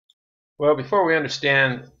Well, before we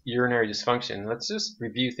understand urinary dysfunction, let's just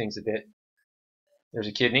review things a bit. There's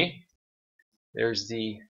a kidney. There's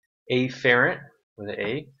the afferent with an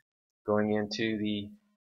A going into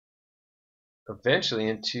eventually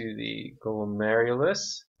into the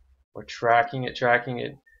glomerulus. We're tracking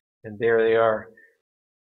it, and there they are.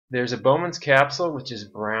 There's a Bowman's capsule, which is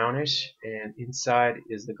brownish, and inside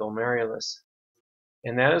is the glomerulus.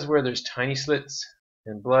 And that is where there's tiny slits,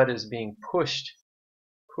 and blood is being pushed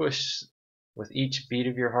with each beat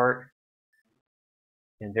of your heart,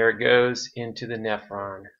 and there it goes into the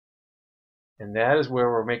nephron. And that is where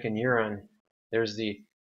we're making urine. There's the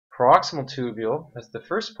proximal tubule, that's the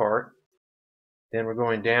first part. Then we're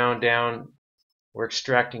going down, we're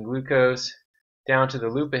extracting glucose, down to the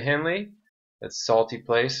loop of Henle, that's salty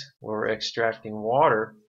place, where we're extracting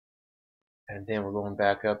water, and then we're going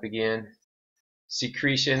back up again.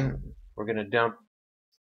 Secretion, we're going to dump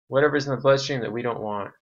whatever's in the bloodstream that we don't want.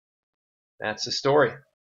 That's the story.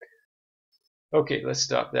 Okay, let's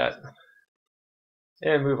stop that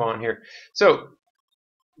and move on here. So,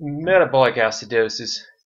 metabolic acidosis,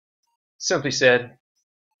 simply said,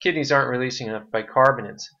 kidneys aren't releasing enough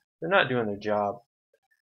bicarbonates. They're not doing their job.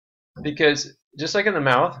 Because just like in the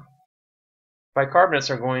mouth, bicarbonates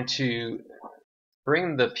are going to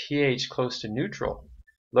bring the pH close to neutral.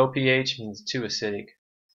 Low pH means too acidic.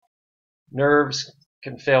 Nerves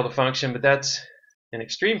can fail to function, but that's in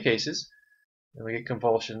extreme cases. And we get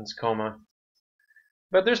convulsions, coma.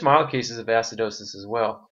 But there's mild cases of acidosis as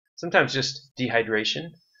well. Sometimes just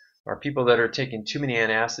dehydration, or people that are taking too many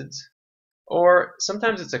antacids, or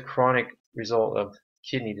sometimes it's a chronic result of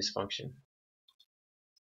kidney dysfunction.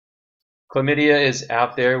 Chlamydia is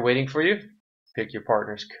out there waiting for you. Pick your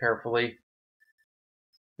partners carefully.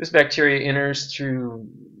 This bacteria enters through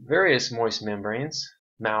various moist membranes,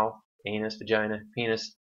 mouth, anus, vagina,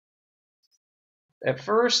 penis. At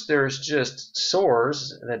first there's just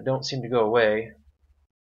sores that don't seem to go away,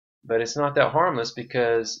 but it's not that harmless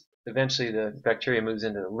because eventually the bacteria moves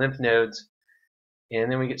into the lymph nodes,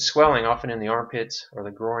 and then we get swelling, often in the armpits or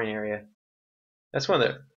the groin area. That's one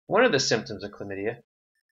of the symptoms of chlamydia.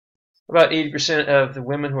 About 80% of the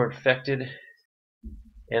women who are infected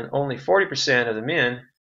and only 40% of the men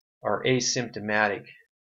are asymptomatic.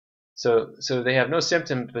 So they have no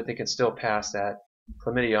symptoms, but they can still pass that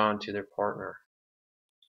chlamydia on to their partner.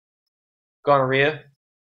 Gonorrhea.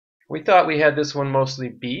 We thought we had this one mostly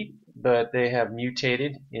beat, but they have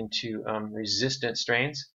mutated into resistant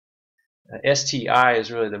strains. STI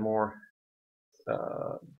is really the more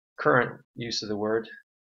current use of the word.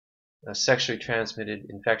 Sexually transmitted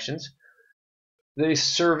infections. The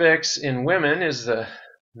cervix in women is the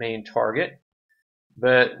main target,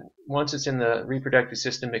 but once it's in the reproductive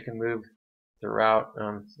system, it can move throughout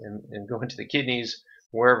and go into the kidneys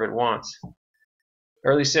wherever it wants.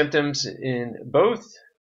 Early symptoms in both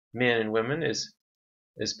men and women is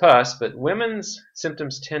pus, but women's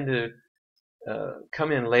symptoms tend to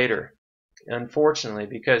come in later, unfortunately,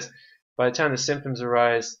 because by the time the symptoms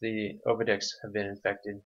arise, the oviducts have been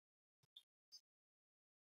infected.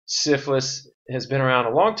 Syphilis has been around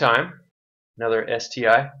a long time, another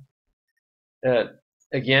STI.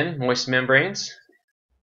 Again, moist membranes,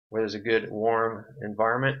 where there's a good warm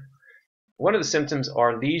environment. One of the symptoms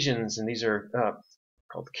are lesions, and these are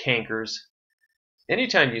called cankers.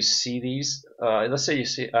 Anytime you see these, let's say you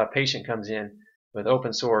see a patient comes in with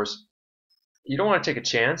open sores, you don't want to take a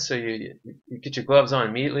chance, so you get your gloves on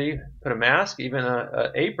immediately, put a mask, even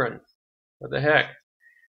an apron. What the heck?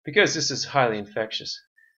 Because this is highly infectious.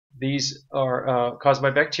 These are caused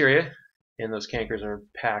by bacteria, and those cankers are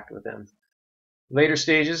packed with them. Later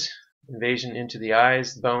stages, invasion into the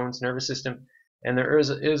eyes, bones, nervous system, and there is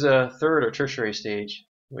a third or tertiary stage,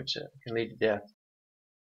 which can lead to death.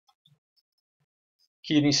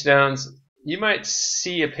 Kidney stones. You might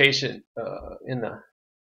see a patient in the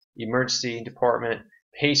emergency department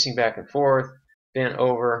pacing back and forth, bent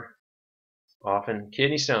over, often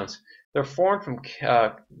kidney stones. They're formed from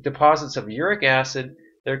deposits of uric acid.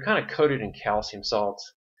 They're kind of coated in calcium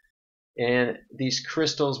salts, and these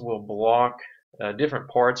crystals will block different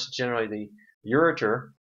parts, generally the ureter,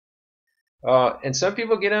 and some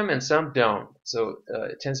people get them and some don't. So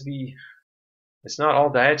it tends to be, it's not all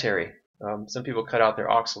dietary. Some people cut out their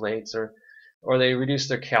oxalates or they reduce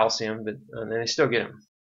their calcium, but and they still get them.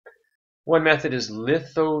 One method is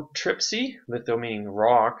lithotripsy, litho meaning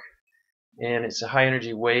rock, and it's a high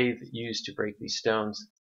energy wave used to break these stones.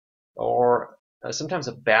 Or sometimes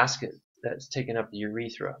a basket that's taken up the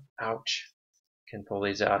urethra, ouch, can pull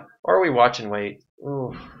these out. Or we watch and wait.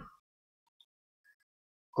 Ooh.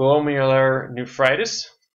 Glomerular nephritis,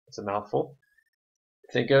 it's a mouthful.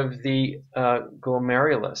 Think of the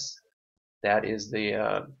glomerulus. That is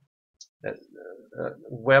the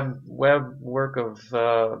web work of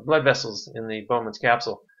blood vessels in the Bowman's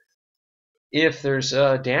capsule. If there's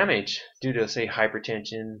damage due to, say,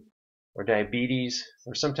 hypertension or diabetes,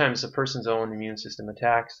 or sometimes a person's own immune system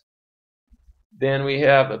attacks, then we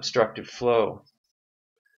have obstructive flow.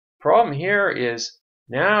 Problem here is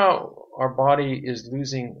now our body is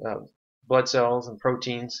losing blood cells and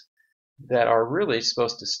proteins that are really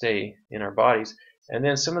supposed to stay in our bodies, and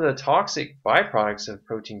then some of the toxic byproducts of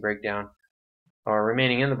protein breakdown are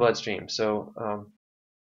remaining in the bloodstream. So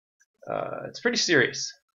it's pretty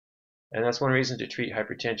serious, and that's one reason to treat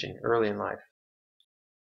hypertension early in life.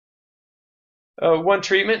 One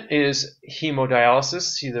treatment is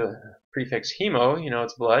hemodialysis. See the prefix hemo,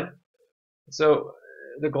 it's blood. So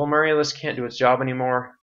the glomerulus can't do its job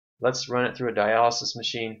anymore. Let's run it through a dialysis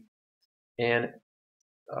machine, and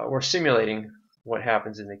we're simulating what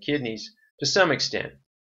happens in the kidneys to some extent,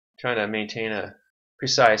 trying to maintain a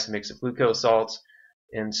precise mix of glucose, salts,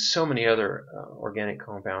 and so many other organic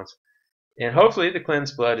compounds. And hopefully the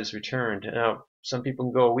cleansed blood is returned. Now, some people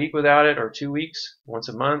can go a week without it, or 2 weeks, once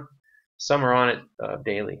a month. Some are on it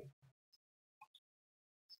daily.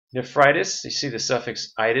 Nephritis, you see the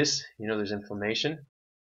suffix itis, there's inflammation.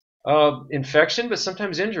 Infection, but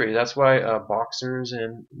sometimes injury. That's why boxers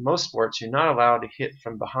and most sports, you're not allowed to hit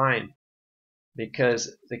from behind,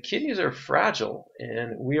 because the kidneys are fragile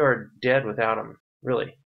and we are dead without them,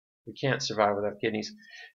 really. We can't survive without kidneys.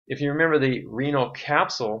 If you remember, the renal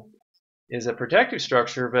capsule is a protective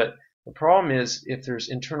structure, but the problem is if there's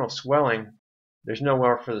internal swelling, there's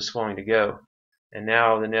nowhere for the swelling to go, and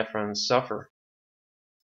now the nephrons suffer.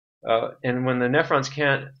 And when the nephrons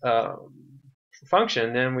can't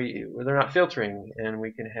function, then they're not filtering, and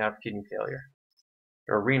we can have kidney failure,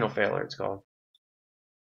 or renal failure it's called.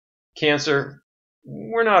 Cancer,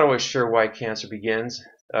 we're not always sure why cancer begins.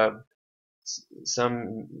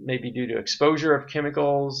 Some may be due to exposure of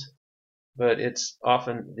chemicals, but it's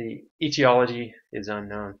often the etiology is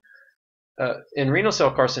unknown. In renal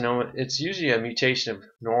cell carcinoma, it's usually a mutation of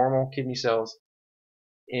normal kidney cells,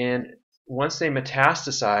 and once they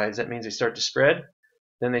metastasize, that means they start to spread.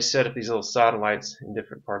 Then they set up these little satellites in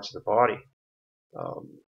different parts of the body.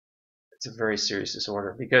 It's a very serious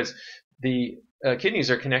disorder because the kidneys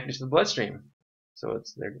are connected to the bloodstream, so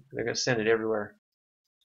they're going to send it everywhere.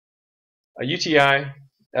 A UTI,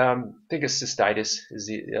 think of cystitis is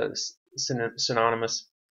the synonymous.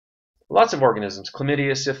 Lots of organisms: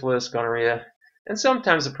 chlamydia, syphilis, gonorrhea, and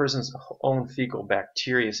sometimes a person's own fecal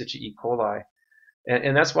bacteria, such as E. coli.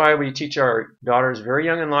 And that's why we teach our daughters very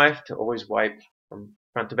young in life to always wipe from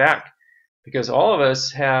front to back, because all of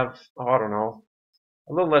us have, I don't know,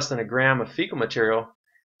 a little less than a gram of fecal material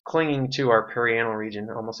clinging to our perianal region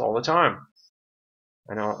almost all the time.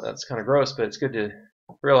 I know that's kind of gross, but it's good to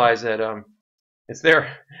realize that it's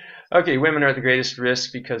there. Okay, women are at the greatest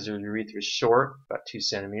risk because their urethra is short, about 2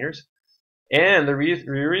 centimeters, and the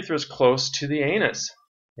urethra is close to the anus,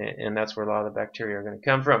 and that's where a lot of the bacteria are going to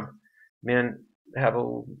come from. Men have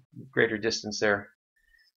a greater distance there.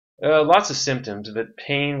 Lots of symptoms, but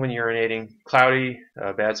pain when urinating, cloudy,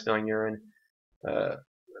 bad smelling urine,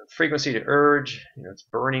 frequency to urge, it's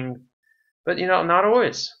burning, but not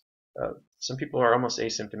always. Some people are almost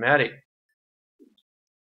asymptomatic.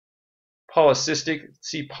 Polycystic,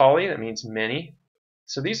 see poly, that means many.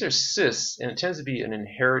 So these are cysts, and it tends to be an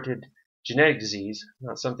inherited genetic disease,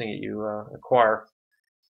 not something that you acquire.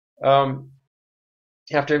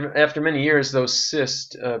 After many years, those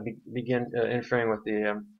cysts begin interfering with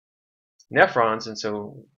the nephrons, and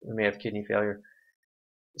so we may have kidney failure.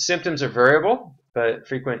 Symptoms are variable, but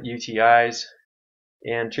frequent UTIs,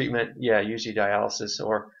 and treatment, usually dialysis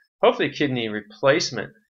or hopefully kidney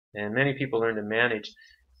replacement. And many people learn to manage.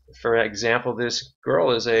 For example, this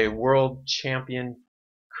girl is a world champion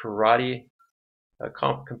karate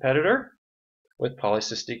competitor with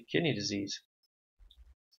polycystic kidney disease.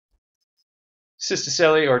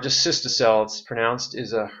 Cystocele, or just cystocele, it's pronounced,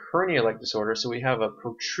 is a hernia-like disorder. So we have a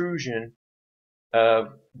protrusion of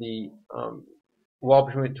the wall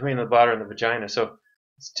between the bladder and the vagina. So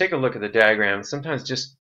let's take a look at the diagram. Sometimes it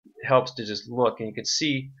just helps to just look, and you can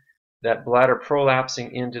see that bladder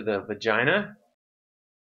prolapsing into the vagina.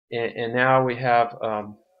 And now we have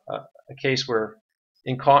a case where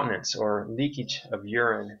incontinence or leakage of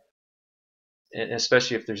urine, and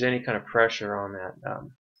especially if there's any kind of pressure on that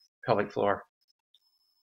pelvic floor.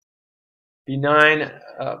 Benign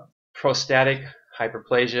prostatic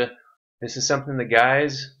hyperplasia. This is something the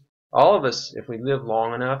guys, all of us, if we live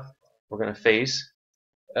long enough, we're going to face.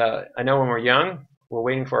 I know when we're young, we're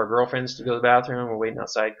waiting for our girlfriends to go to the bathroom, we're waiting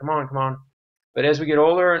outside, come on, come on. But as we get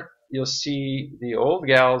older, you'll see the old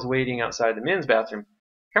gals waiting outside the men's bathroom.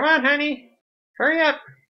 Come on, honey, hurry up.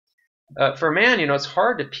 For a man, it's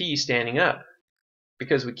hard to pee standing up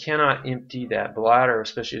because we cannot empty that bladder,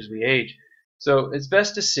 especially as we age. So it's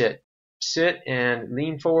best to sit. Sit and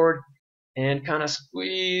lean forward and kind of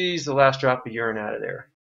squeeze the last drop of urine out of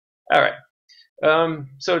there. All right.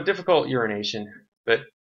 So difficult urination, but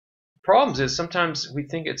problems is sometimes we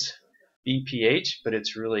think it's BPH, but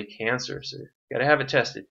it's really cancer. So you got to have it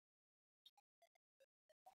tested.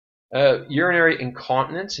 Urinary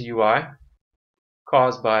incontinence, UI,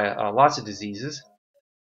 caused by lots of diseases.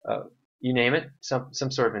 You name it, some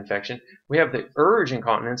sort of infection. We have the urge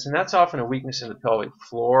incontinence, and that's often a weakness in the pelvic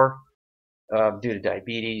floor due to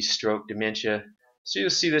diabetes, stroke, dementia. So you'll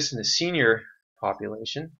see this in the senior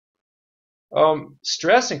population.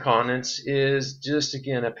 Stress incontinence is just,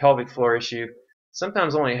 again, a pelvic floor issue.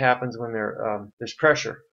 Sometimes only happens when there's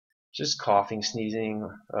pressure. Just coughing, sneezing,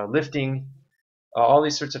 lifting, all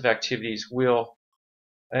these sorts of activities will,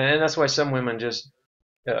 and that's why some women just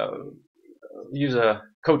use a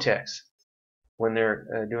Kotex when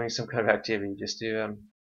they're doing some kind of activity, just to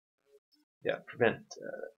prevent.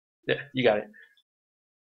 Yeah, you got it.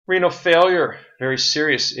 Renal failure, very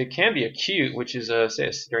serious. It can be acute, which is say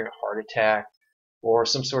it's during a heart attack or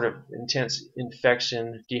some sort of intense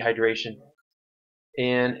infection, dehydration,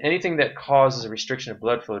 and anything that causes a restriction of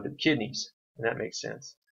blood flow to the kidneys, and that makes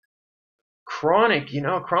sense. Chronic,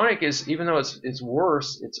 chronic is, even though it's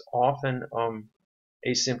worse, it's often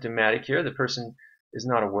asymptomatic here. The person is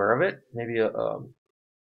not aware of it. Maybe a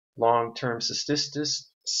long-term cystitis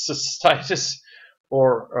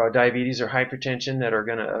or diabetes or hypertension that are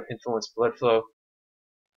going to influence blood flow.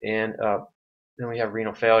 And then we have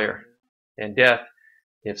renal failure and death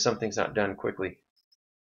if something's not done quickly.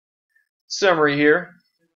 Summary here.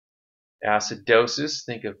 Acidosis,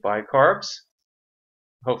 think of bicarbs.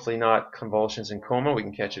 Hopefully not convulsions and coma. We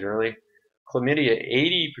can catch it early. Chlamydia,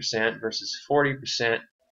 80% versus 40%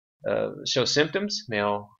 show symptoms,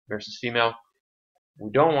 male versus female.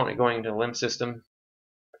 We don't want it going into the lymph system.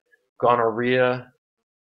 Gonorrhea,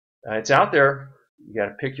 it's out there. You got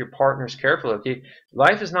to pick your partners carefully. Okay,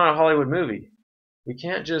 life is not a Hollywood movie. We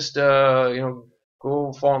can't just go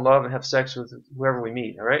fall in love and have sex with whoever we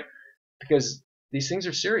meet. All right, because these things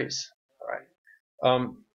are serious. All right.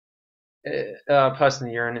 Pus in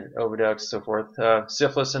the urine, oviducts, so forth.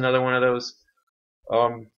 Syphilis, another one of those.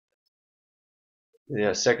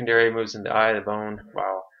 The secondary moves in the eye, the bone.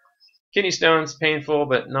 Wow. Kidney stones, painful,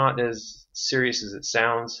 but not as serious as it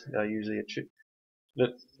sounds. Usually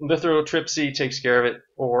the lithotripsy takes care of it,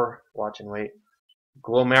 or watch and wait.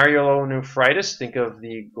 Glomerulonephritis, think of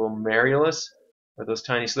the glomerulus, or those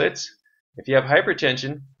tiny slits. If you have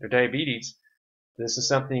hypertension or diabetes, this is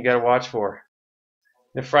something you got to watch for.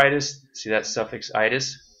 Nephritis, see that suffix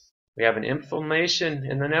itis. We have an inflammation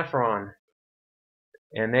in the nephron,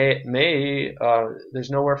 and there's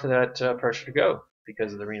nowhere for that pressure to go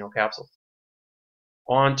because of the renal capsule.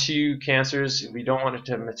 On to cancers. We don't want it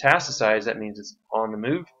to metastasize. That means it's on the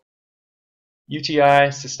move. UTI,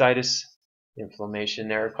 cystitis, inflammation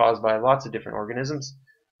there caused by lots of different organisms.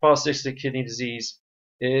 Polycystic kidney disease,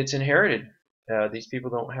 it's inherited. These people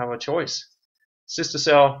don't have a choice.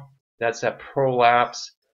 Cystocele, that's that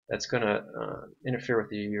prolapse that's going to interfere with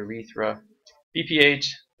the urethra. BPH,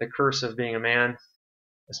 the curse of being a man,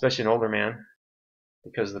 especially an older man,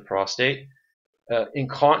 because of the prostate.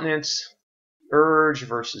 Incontinence, urge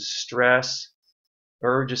versus stress.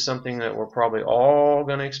 Urge is something that we're probably all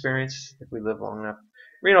going to experience if we live long enough.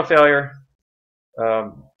 Renal failure,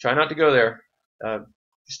 try not to go there.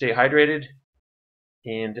 Stay hydrated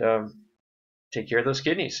and take care of those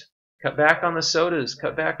kidneys. Cut back on the sodas.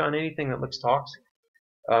 Cut back on anything that looks toxic.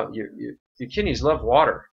 Your kidneys love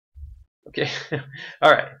water. Okay?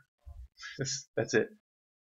 All right. That's it.